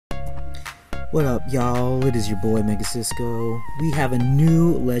What up, y'all? It is your boy Mega Cisco. We have a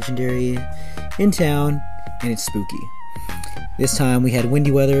new legendary in town, and it's spooky. This time we had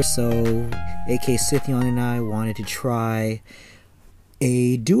windy weather, so aksitheon and I wanted to try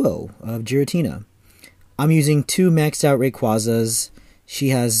a duo of Giratina. I'm using two maxed out Rayquazas. She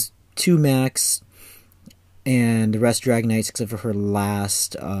has two max, and the rest Dragonites except for her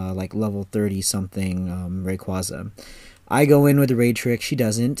last, like level 30 something Rayquaza. I go in with the Raid Trick. She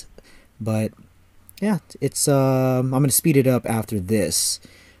doesn't. But yeah, it's I'm gonna speed it up after this.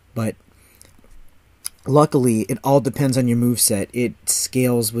 But luckily, it all depends on your moveset. It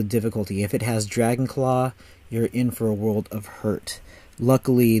scales with difficulty. If it has Dragon Claw, you're in for a world of hurt.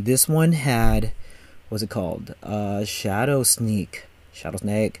 Luckily, this one had, what's it called? Shadow Sneak.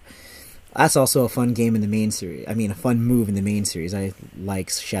 That's also a fun game in the main series. I mean, a fun move in the main series. I like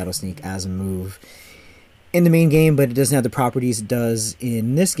Shadow Sneak as a move in the main game, but it doesn't have the properties it does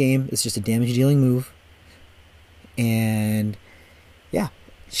in this game. It's just a damage dealing move. And yeah,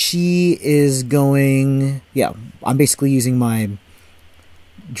 she is going, yeah, I'm basically using my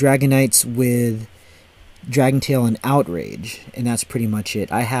Dragonites with Dragon Tail and Outrage, and that's pretty much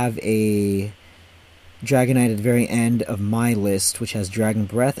it. I have a Dragonite at the very end of my list, which has Dragon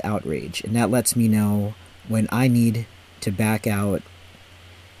Breath, Outrage, and that lets me know when I need to back out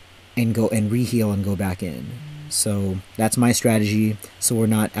and go and reheal and go back in. So that's my strategy, so we're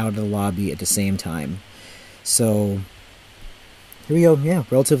not out of the lobby at the same time. So here we go. Yeah,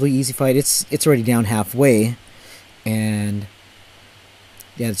 relatively easy fight. It's already down halfway, and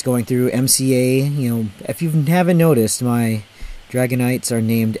yeah, it's going through MCA. You know, if you haven't noticed, my Dragonites are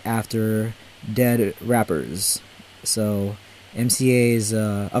named after dead rappers. So MCA is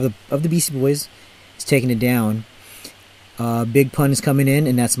of the Beastie Boys. It's taking it down. Big Pun is coming in,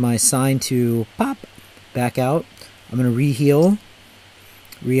 and that's my sign to pop back out. I'm going to re-heal,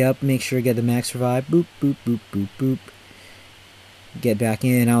 re-up, make sure I get the max revive. Boop, boop, boop, boop, boop. Get back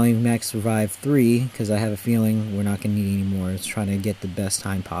in. I only max revive 3 because I have a feeling we're not going to need any more. It's trying to get the best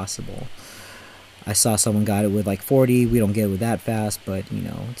time possible. I saw someone got it with like 40. We don't get it with that fast, but you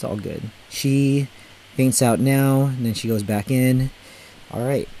know, it's all good. She faints out now, and then she goes back in.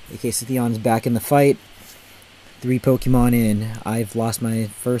 Alright, aksitheon's back in the fight. 3 Pokemon in. I've lost my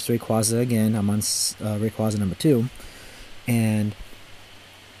first Rayquaza again. I'm on Rayquaza number 2. And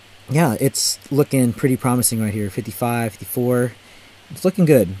yeah, it's looking pretty promising right here. 55, 54. It's looking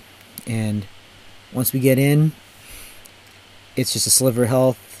good. And once we get in, it's just a sliver of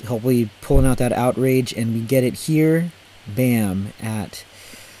health. Hopefully pulling out that Outrage. And we get it here. Bam. At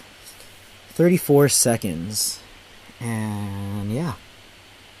 34 seconds. And yeah.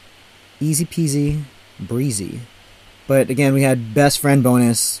 Easy peasy. Breezy. But again, we had best friend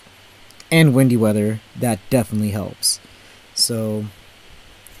bonus and windy weather. That definitely helps. So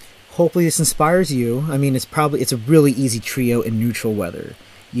hopefully this inspires you. I mean, it's a really easy trio in neutral weather.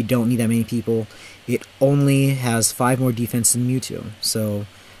 You don't need that many people. It only has 5 more defense than Mewtwo. So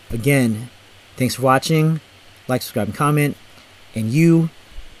again, thanks for watching. Like, subscribe, and comment. And you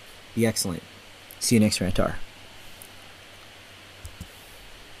be excellent. See you next Rantar.